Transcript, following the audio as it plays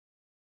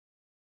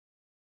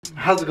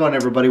How's it going,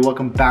 everybody?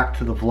 Welcome back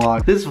to the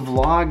vlog. This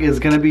vlog is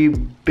gonna be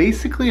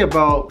basically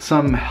about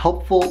some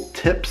helpful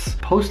tips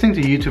posting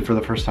to YouTube for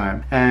the first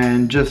time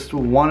and just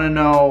wanna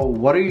know,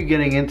 what are you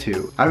getting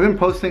into? I've been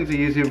posting to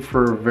YouTube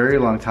for a very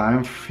long time,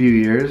 a few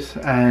years,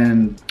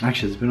 and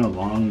actually it's been a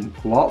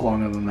lot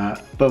longer than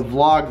that. But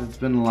vlogs, it's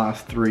been the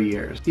last 3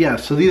 years. Yeah,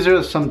 so these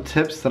are some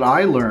tips that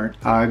I learned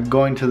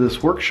going to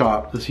this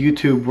workshop, this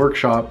YouTube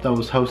workshop that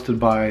was hosted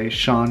by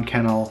Sean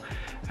Cannell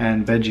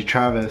and Benji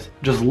Travis,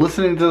 just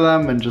listening to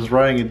them and just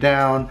writing it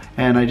down,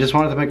 and I just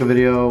wanted to make a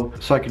video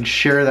so I can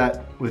share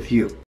that with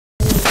you.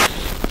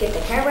 Get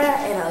the camera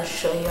and I'll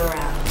show you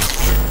around.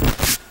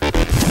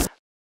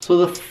 So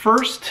the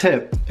first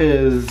tip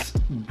is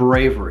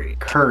bravery,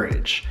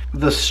 courage,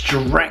 the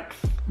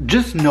strength,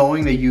 just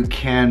knowing that you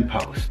can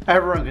post.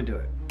 Everyone can do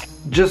it.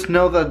 Just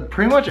know that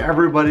pretty much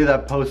everybody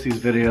that posts these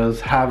videos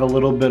have a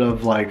little bit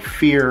of like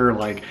fear,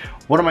 like,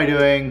 what am I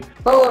doing?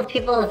 What will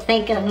people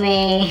think of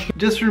me?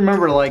 Just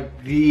remember, like,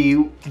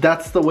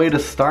 that's the way to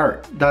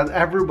start. That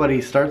everybody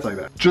starts like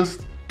that.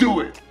 Just do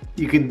it.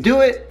 You can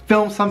do it,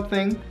 film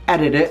something,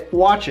 edit it,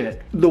 watch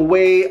it. The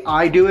way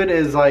I do it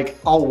is like,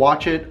 I'll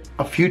watch it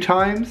a few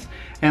times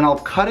and I'll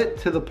cut it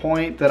to the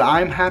point that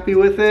I'm happy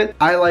with it.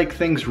 I like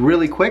things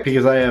really quick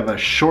because I have a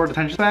short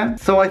attention span.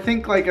 So I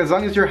think, like, as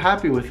long as you're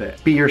happy with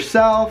it, be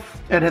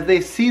yourself. And if they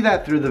see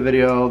that through the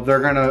video, they're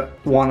gonna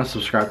wanna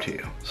subscribe to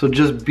you. So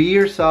just be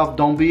yourself,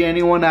 don't be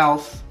anyone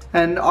else.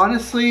 And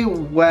honestly,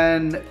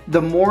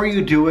 the more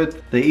you do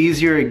it, the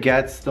easier it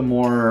gets, the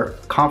more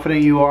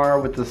confident you are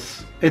with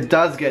this. It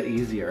does get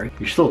easier.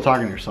 You're still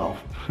talking to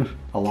yourself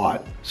a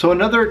lot. So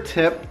another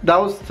tip, that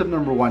was tip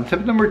number 1.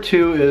 Tip number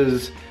 2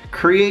 is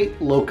create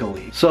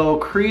locally. So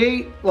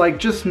create, like,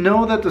 just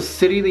know that the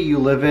city that you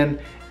live in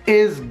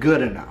is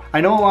good enough. I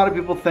know a lot of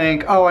people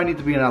think, oh, I need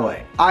to be in LA.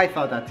 I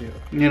thought that too.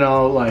 You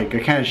know, like, I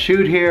can't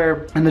shoot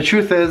here. And the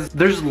truth is,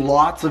 there's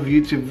lots of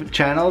YouTube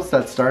channels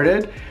that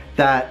started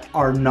that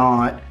are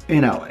not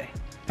in LA.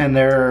 And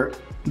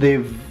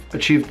they've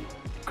achieved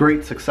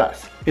great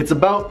success. It's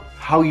about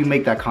how you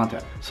make that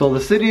content. So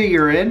the city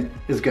you're in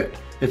is good.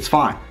 It's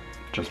fine.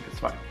 Trust me, it's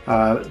fine.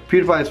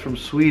 PewDiePie is from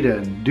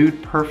Sweden.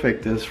 Dude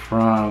Perfect is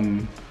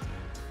from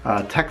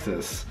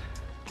Texas.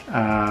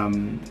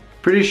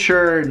 Pretty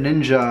sure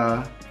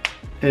Ninja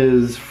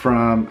is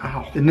from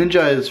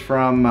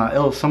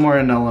somewhere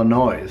in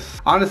Illinois.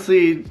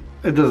 Honestly,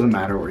 it doesn't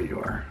matter where you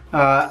are.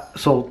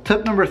 So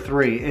tip number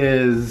 3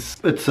 is,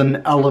 it's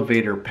an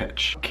elevator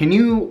pitch. Can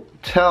you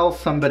tell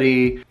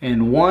somebody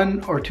in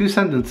 1 or 2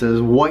 sentences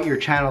what your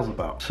channel's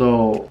about?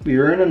 So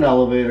you're in an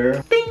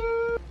elevator. Ding!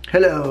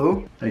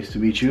 Hello, nice to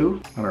meet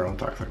you. I don't know,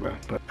 talk like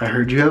that, but I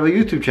heard you have a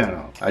YouTube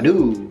channel. I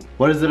do.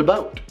 What is it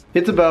about?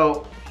 It's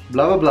about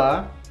blah, blah,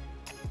 blah,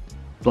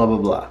 blah, blah,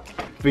 blah.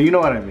 But you know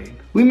what I mean.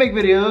 We make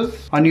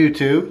videos on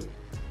YouTube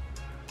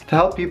to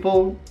help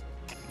people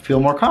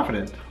feel more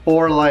confident,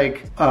 or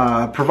like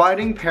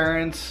providing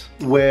parents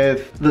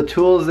with the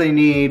tools they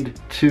need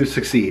to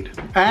succeed.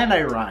 And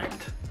I rhymed.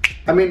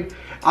 I mean,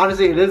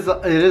 honestly, it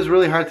is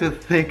really hard to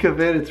think of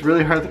it. It's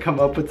really hard to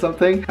come up with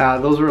something.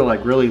 Those were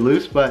like really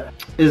loose, but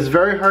it's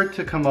very hard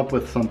to come up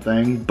with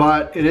something,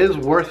 but it is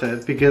worth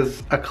it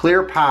because a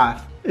clear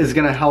path is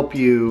gonna help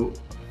you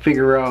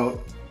figure out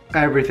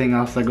everything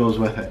else that goes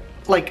with it.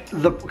 Like,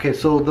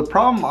 so the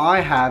problem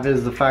I have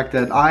is the fact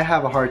that I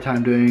have a hard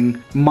time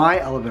doing my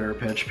elevator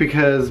pitch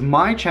because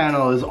my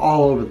channel is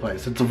all over the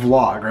place. It's a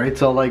vlog, right?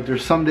 So like,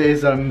 there's some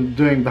days that I'm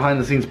doing behind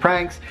the scenes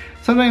pranks,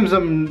 sometimes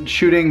I'm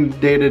shooting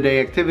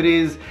day-to-day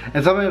activities,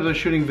 and sometimes I'm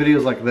shooting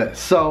videos like this.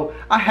 So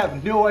I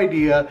have no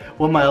idea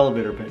what my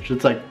elevator pitch.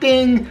 It's like,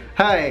 ding,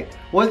 hey,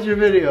 what's your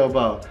video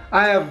about?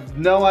 I have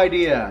no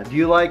idea. Do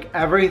you like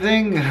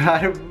everything?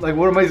 Like,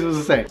 what am I supposed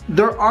to say?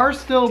 There are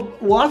still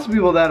lots of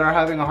people that are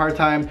having a hard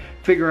time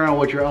figuring out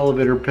what your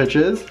elevator pitch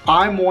is.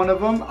 I'm one of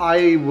them.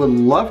 I would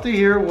love to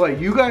hear what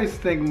you guys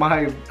think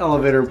my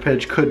elevator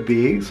pitch could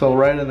be, so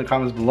write it in the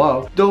comments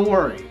below. Don't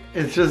worry.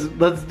 It's just,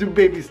 let's do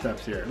baby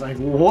steps here, like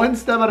 1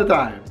 step at a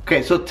time.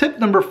 Okay, so tip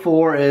number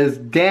 4 is,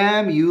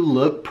 damn, you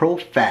look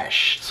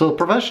profesh. So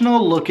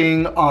professional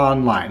looking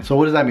online. So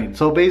what does that mean?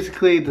 So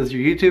basically, does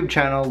your YouTube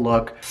channel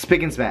look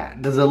spick and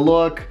span? Does it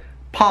look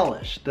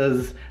polished?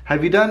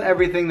 Have you done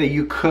everything that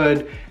you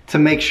could to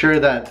make sure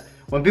that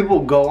when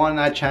people go on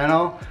that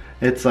channel,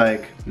 it's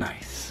like,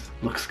 nice,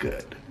 looks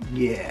good,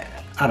 yeah.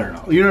 I don't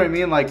know, you know what I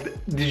mean? Like,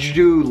 did you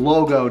do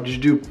logo? Did you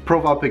do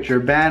profile picture,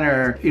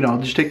 banner? You know,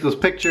 did you take those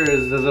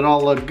pictures? Does it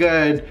all look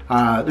good?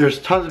 There's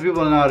tons of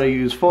people that know how to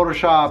use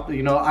Photoshop.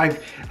 You know,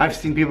 I've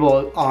seen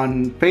people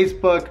on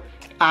Facebook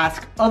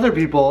ask other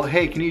people,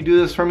 hey, can you do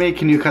this for me?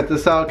 Can you cut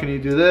this out? Can you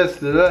do this?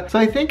 So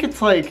I think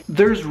it's like,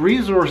 there's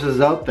resources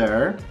out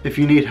there. If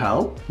you need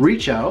help,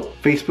 reach out.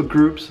 Facebook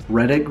groups,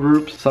 Reddit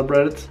groups,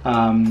 subreddits.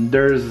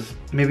 There's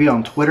maybe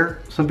on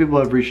Twitter. Some people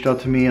have reached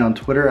out to me on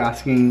Twitter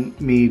asking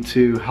me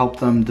to help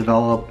them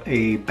develop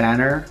a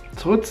banner.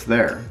 So it's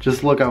there,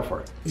 just look out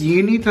for it.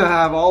 You need to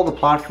have all the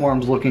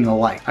platforms looking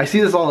alike. I see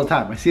this all the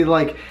time. I see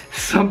like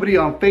somebody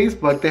on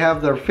Facebook, they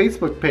have their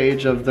Facebook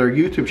page of their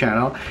YouTube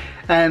channel,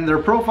 and their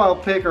profile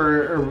pic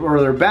or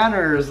their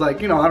banner is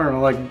like, you know, I don't know,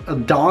 like a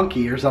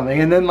donkey or something,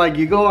 and then like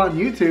you go on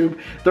YouTube,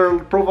 their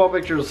profile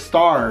picture is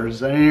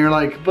stars, and you're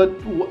like, but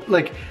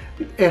like,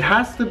 it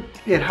has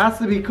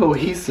to be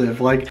cohesive,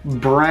 like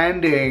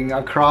branding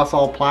across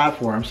all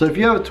platforms. So if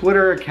you have a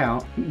Twitter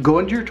account, go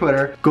into your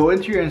Twitter, go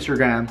into your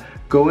Instagram,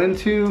 go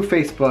into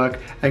Facebook,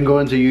 and go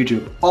into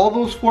YouTube. All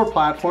those 4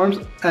 platforms,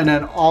 and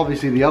then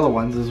obviously the other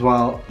ones as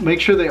well,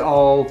 make sure they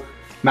all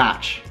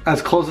match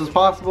as close as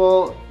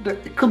possible.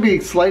 It could be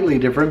slightly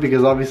different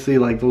because obviously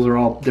like those are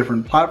all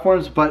different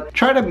platforms, but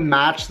try to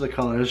match the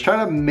colors,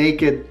 try to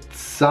make it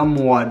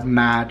somewhat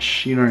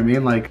match, you know what I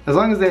mean? Like as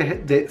long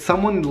as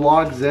someone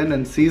logs in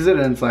and sees it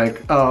and it's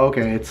like, oh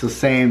okay, it's the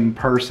same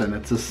person,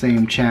 it's the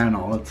same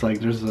channel, it's like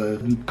there's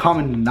a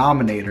common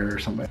denominator or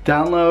something.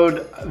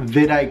 Download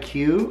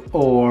VIDIQ,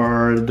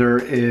 or there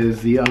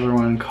is the other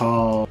one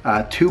called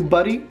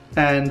TubeBuddy.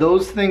 And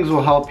those things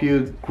will help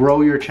you grow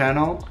your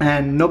channel,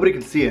 and nobody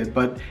can see it,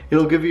 but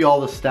it'll give you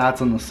all the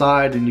stats on the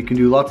side, and you can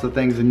do lots of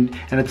things, and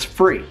it's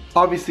free.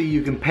 Obviously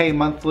you can pay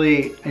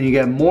monthly and you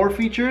get more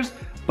features,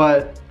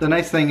 but the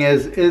nice thing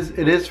is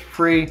it is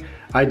free.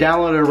 I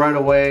downloaded it right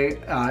away.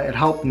 It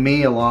helped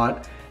me a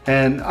lot,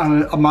 and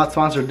I'm not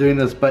sponsored doing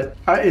this, but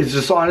it's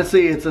just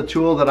honestly, it's a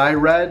tool that I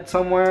read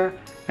somewhere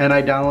and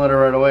I downloaded it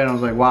right away, and I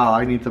was like, wow,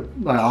 I need to,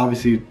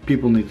 obviously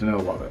people need to know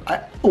about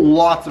it.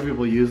 Lots of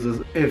people use this.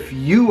 If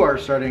you are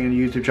starting a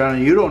YouTube channel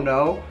and you don't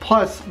know,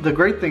 plus the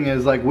great thing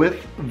is like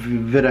with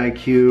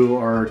VidIQ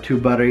or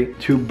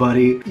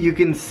TubeBuddy, you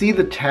can see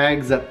the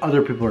tags that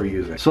other people are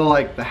using. So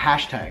like the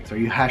hashtags, are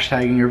you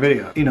hashtagging your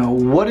video? You know,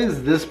 what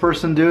is this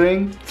person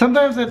doing?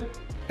 Sometimes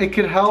it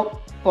could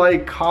help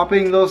like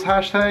copying those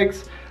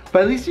hashtags,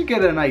 but at least you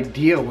get an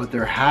idea what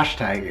they're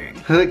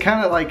hashtagging. Cause it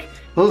kind of like,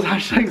 those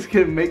hashtags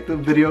can make the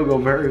video go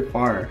very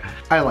far.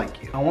 I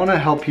like you. I want to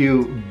help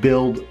you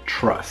build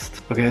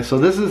trust. Okay, so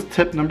this is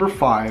tip number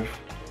 5.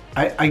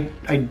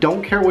 I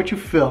don't care what you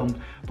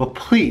film, but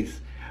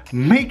please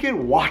make it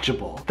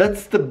watchable.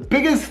 That's the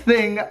biggest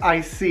thing I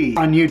see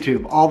on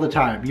YouTube all the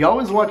time. You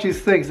always watch these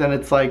things and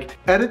it's like,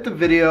 edit the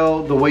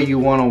video the way you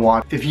want to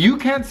watch. If you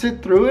can't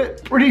sit through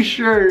it, pretty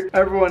sure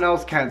everyone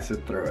else can't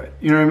sit through it.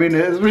 You know what I mean?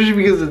 Especially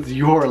because it's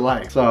your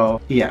life. So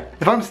yeah,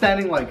 if I'm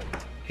standing like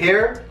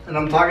here and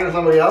I'm talking to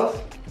somebody else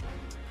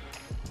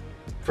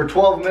for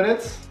 12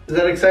 minutes, is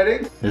that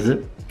exciting? Is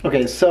it?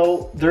 Okay,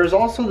 so there's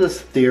also this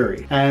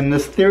theory, and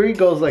this theory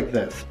goes like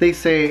this. They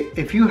say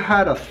if you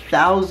had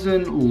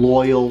 1,000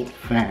 loyal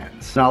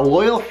fans. Now,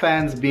 loyal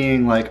fans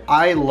being like,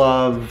 I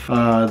love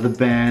the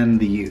band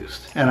The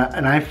Used, and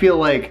I feel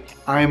like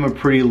I'm a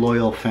pretty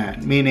loyal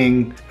fan,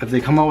 meaning if they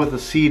come out with a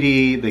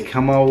CD, they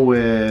come out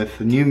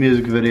with a new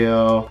music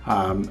video,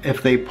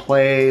 if they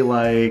play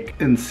like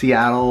in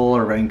Seattle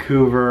or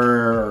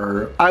Vancouver,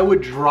 or I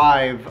would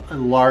drive a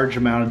large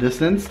amount of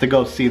distance to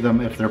go see them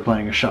if they're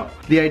playing a show.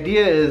 The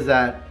idea is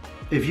that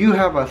if you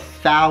have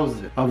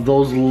 1,000 of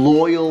those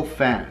loyal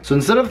fans, so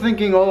instead of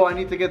thinking, oh, I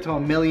need to get to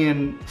 1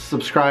 million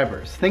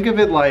subscribers, think of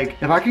it like,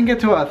 if I can get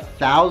to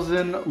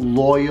 1,000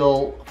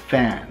 loyal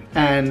fans,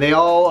 and they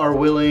all are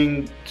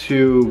willing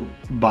to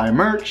buy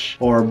merch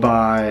or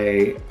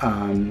buy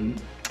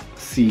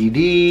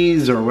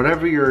CDs or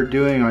whatever you're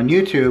doing on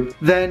YouTube,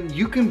 then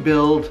you can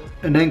build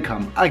an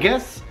income. I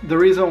guess the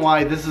reason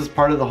why this is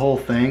part of the whole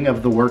thing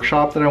of the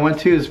workshop that I went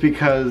to is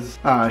because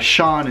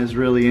Sean is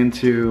really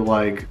into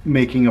like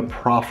making a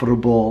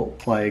profitable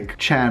like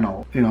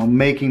channel, you know,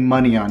 making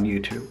money on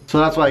YouTube. So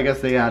that's why I guess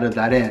they added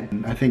that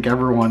in. I think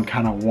everyone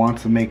kind of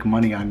wants to make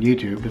money on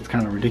YouTube. It's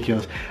kind of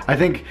ridiculous. I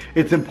think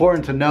it's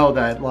important to know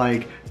that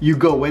like you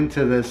go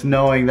into this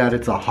knowing that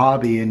it's a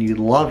hobby and you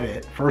love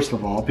it, first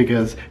of all,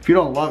 because if you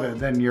don't love it,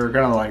 then you're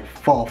gonna like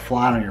fall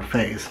flat on your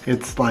face.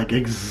 It's like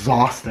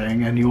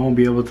exhausting and you won't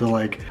be able to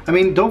like, I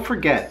mean, don't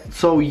forget,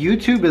 so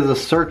YouTube is a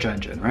search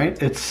engine,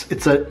 right? It's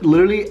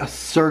literally a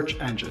search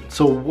engine.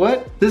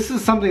 So this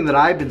is something that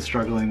I've been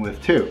struggling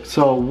with too.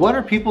 So what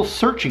are people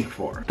searching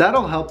for?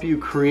 That'll help you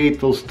create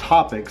those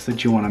topics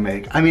that you want to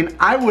make. I mean,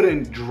 I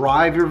wouldn't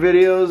drive your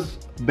videos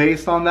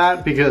based on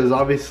that because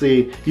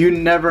obviously you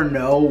never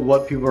know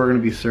what people are going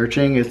to be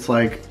searching. It's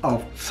like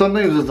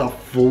sometimes it's a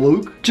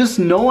fluke. Just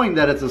knowing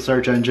that it's a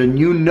search engine,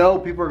 you know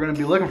people are going to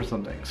be looking for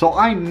something. So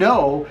I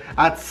know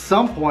at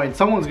some point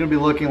someone's going to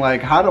be looking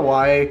like, how do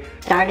I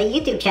start a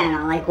YouTube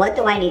channel? Like, what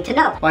do I need to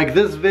know? Like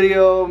this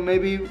video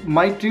maybe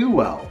might do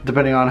well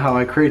depending on how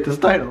I create this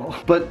title.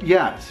 But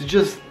yeah, so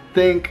just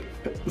think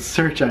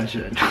search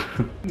engine.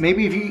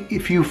 Maybe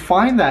if you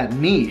find that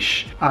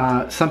niche,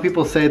 some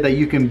people say that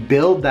you can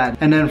build that,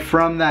 and then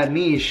from that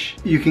niche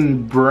you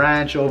can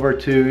branch over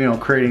to, you know,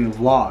 creating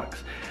vlogs.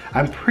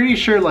 I'm pretty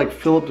sure like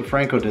Philip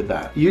DeFranco did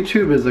that.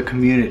 YouTube is a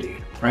community,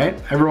 right?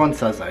 Everyone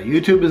says that.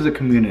 YouTube is a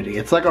community.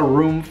 It's like a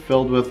room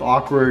filled with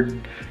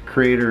awkward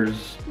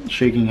creators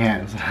shaking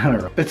hands. I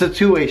don't know. It's a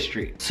two-way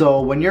street.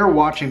 So when you're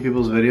watching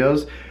people's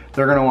videos,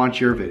 they're gonna watch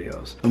your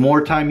videos. The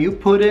more time you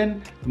put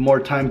in, the more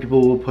time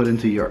people will put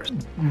into yours.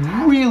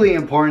 Really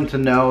important to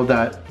know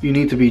that you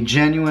need to be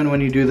genuine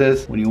when you do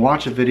this. When you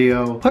watch a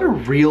video, put a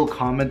real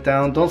comment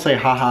down. Don't say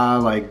haha,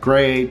 like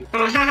great.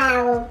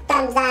 Haha,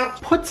 thumbs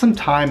up. Put some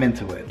time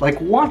into it. Like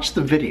watch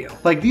the video.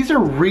 Like these are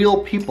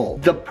real people.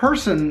 The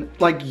person,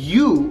 like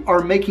you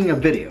are making a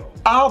video.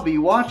 I'll be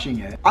watching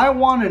it. I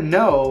want to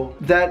know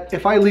that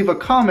if I leave a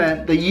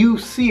comment that you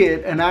see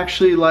it and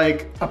actually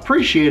like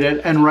appreciate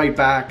it and write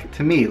back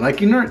to me. Like,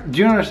 you know, do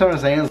you understand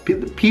what I'm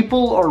saying?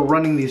 People are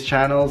running these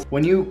channels.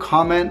 When you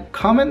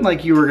comment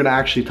like you were gonna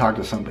actually talk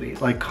to somebody.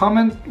 Like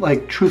comment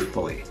like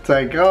truthfully. It's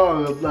like,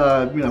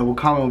 oh, you know,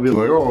 comment will be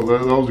like, oh,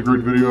 that was a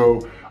great video.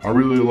 I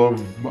really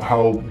love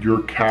how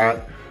your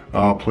cat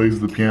plays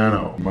the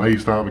piano. I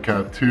used to have a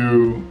cat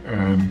too,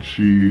 and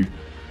she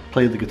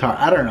played the guitar.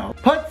 I don't know.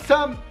 Put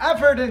some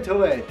effort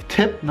into it.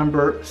 Tip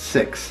number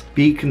 6,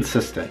 be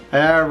consistent.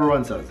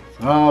 Everyone says this.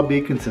 Oh,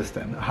 be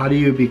consistent. How do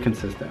you be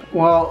consistent?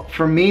 Well,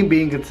 for me,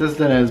 being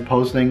consistent is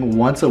posting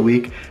once a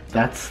week.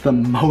 That's the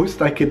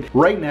most I could.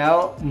 Right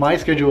now, my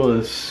schedule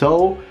is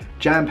so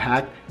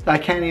jam-packed. I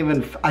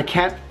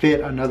can't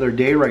fit another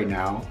day right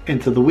now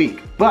into the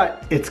week,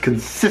 but it's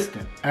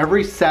consistent.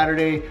 Every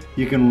Saturday,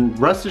 you can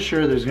rest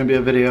assured there's gonna be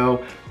a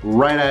video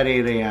right at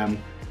 8 a.m.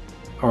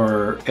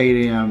 or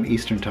 8 a.m.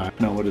 Eastern time.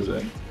 No, what is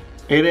it?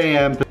 8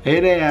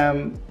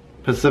 a.m.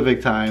 Pacific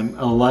time,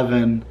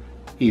 11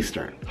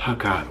 Eastern. Oh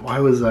God, why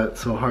was that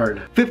so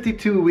hard?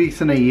 52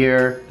 weeks in a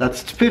year,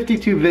 that's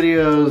 52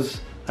 videos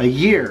a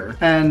year.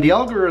 And the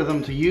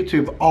algorithm to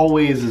YouTube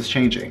always is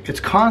changing. It's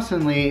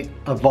constantly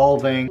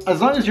evolving.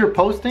 As long as you're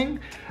posting,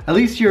 at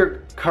least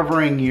you're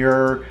covering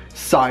your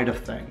side of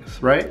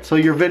things, right? So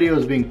your video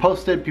is being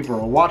posted, people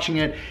are watching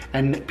it,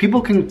 and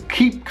people can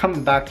keep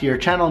coming back to your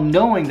channel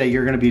knowing that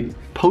you're gonna be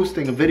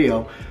posting a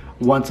video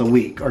once a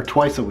week or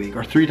twice a week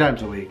or 3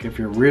 times a week if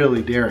you're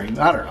really daring.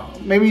 I don't know.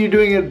 Maybe you're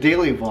doing a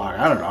daily vlog.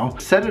 I don't know.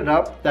 Set it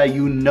up that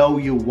you know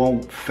you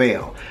won't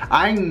fail.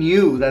 I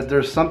knew that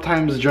there's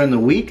sometimes during the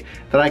week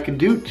that I can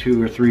do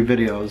 2 or 3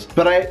 videos,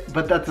 but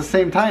at the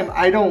same time,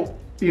 I don't,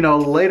 you know,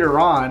 later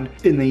on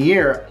in the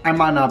year, I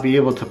might not be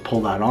able to pull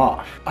that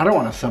off. I don't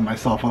want to set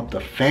myself up to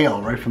fail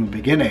right from the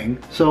beginning.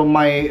 So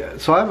I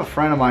have a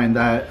friend of mine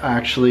that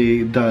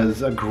actually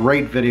does a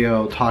great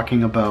video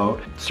talking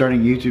about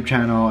starting a YouTube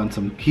channel,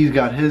 and he's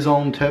got his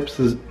own tips.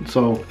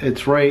 So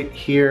it's right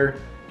here.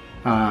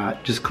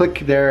 Just click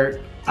there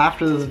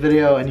after this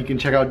video and you can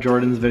check out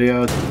Jordan's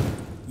video.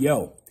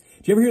 Yo.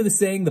 Do you ever hear the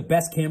saying, the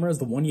best camera is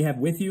the one you have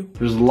with you?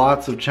 There's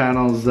lots of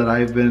channels that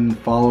I've been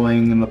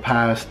following in the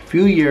past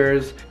few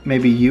years.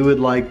 Maybe you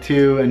would like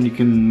to, and you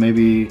can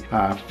maybe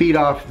feed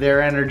off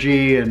their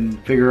energy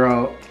and figure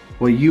out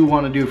what you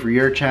want to do for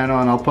your channel.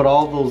 And I'll put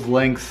all those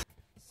links.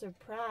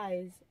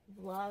 Surprise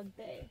vlog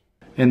day.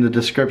 In the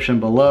description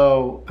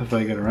below, if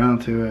I get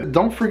around to it.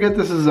 Don't forget,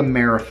 this is a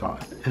marathon.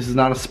 This is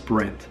not a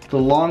sprint. The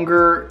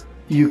longer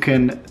you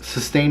can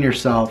sustain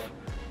yourself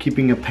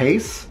keeping a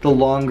pace, the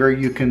longer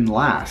you can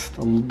last,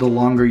 the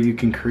longer you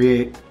can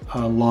create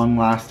a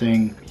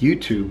long-lasting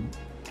YouTube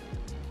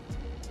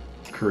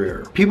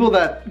career. People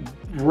that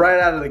right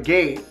out of the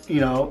gate,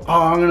 you know,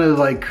 oh, I'm gonna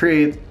like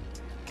create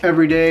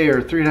every day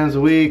or 3 times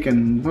a week,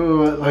 and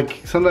like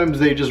sometimes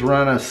they just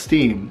run out of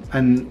steam,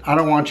 and I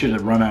don't want you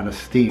to run out of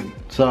steam.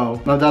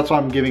 So that's why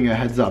I'm giving a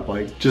heads up.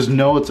 Like, just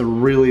know it's a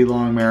really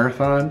long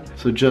marathon,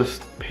 so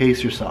just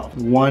pace yourself.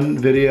 1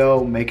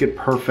 video, make it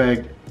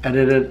perfect,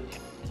 edit it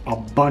a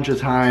bunch of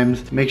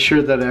times, make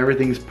sure that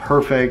everything's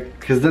perfect,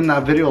 because then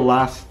that video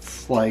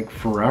lasts like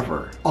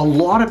forever. A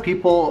lot of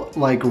people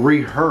like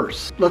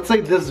rehearse. Let's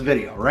say this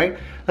video, right?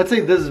 Let's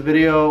say this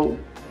video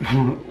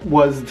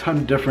was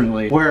done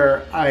differently,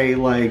 where I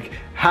like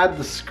had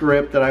the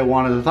script that I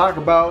wanted to talk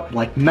about,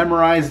 like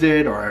memorized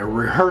it, or I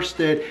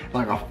rehearsed it,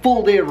 like a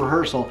full day of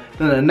rehearsal.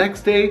 Then the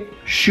next day,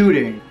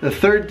 shooting. The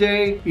 3rd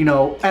day, you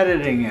know,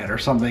 editing it or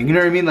something. You know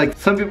what I mean? Like,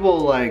 some people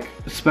like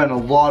spend a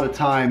lot of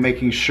time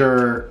making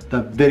sure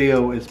the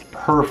video is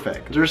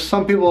perfect. There's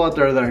some people out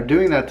there that are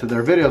doing that to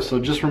their videos, so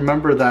just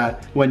remember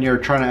that when you're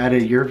trying to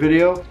edit your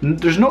video. I'm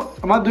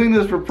not doing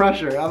this for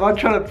pressure. I'm not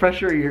trying to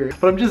pressure you,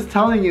 but I'm just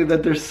telling you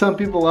that there's some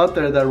people out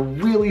there that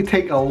really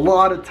take a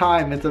lot of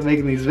time into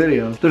making these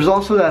videos. There's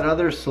also that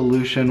other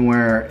solution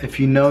where if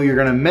you know you're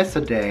gonna miss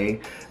a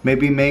day,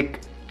 maybe make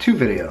 2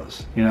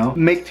 videos, you know?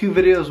 Make 2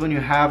 videos when you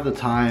have the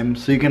time,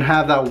 so you can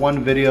have that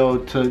 1 video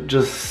to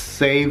just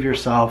save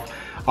yourself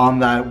on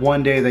that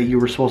one day that you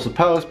were supposed to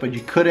post, but you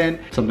couldn't.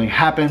 Something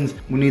happens,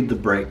 we need the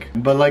break.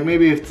 But like,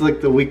 maybe if it's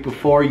like the week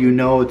before, you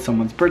know it's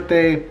someone's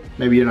birthday,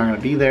 maybe you're not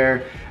gonna be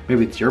there,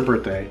 maybe it's your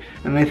birthday.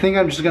 And I think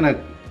I'm just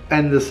gonna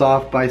end this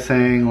off by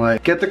saying,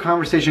 like, get the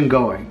conversation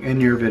going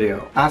in your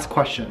video. Ask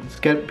questions,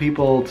 get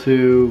people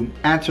to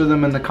answer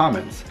them in the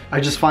comments. I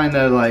just find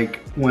that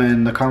like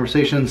when the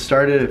conversation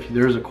started, if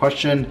there's a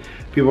question,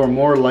 people are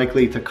more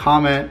likely to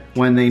comment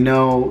when they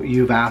know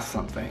you've asked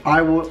something.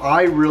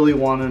 I really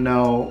want to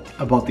know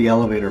about the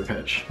elevator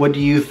pitch. What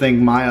do you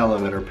think my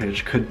elevator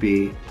pitch could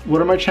be?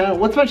 What's my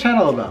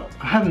channel about?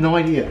 I have no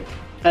idea.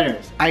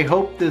 anyways, I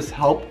hope this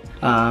helped.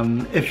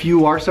 If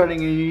you are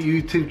starting a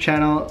YouTube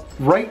channel,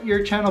 write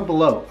your channel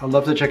below. I'd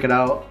love to check it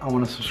out. I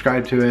want to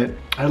subscribe to it.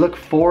 I look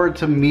forward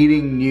to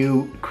meeting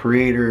new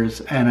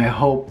creators, and I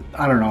hope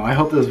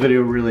this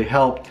video really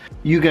helped.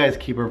 You guys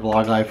keep our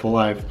vlog life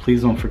alive.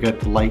 Please don't forget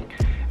to like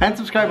and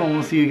subscribe, and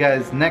we'll see you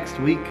guys next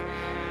week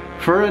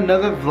for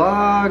another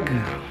vlog.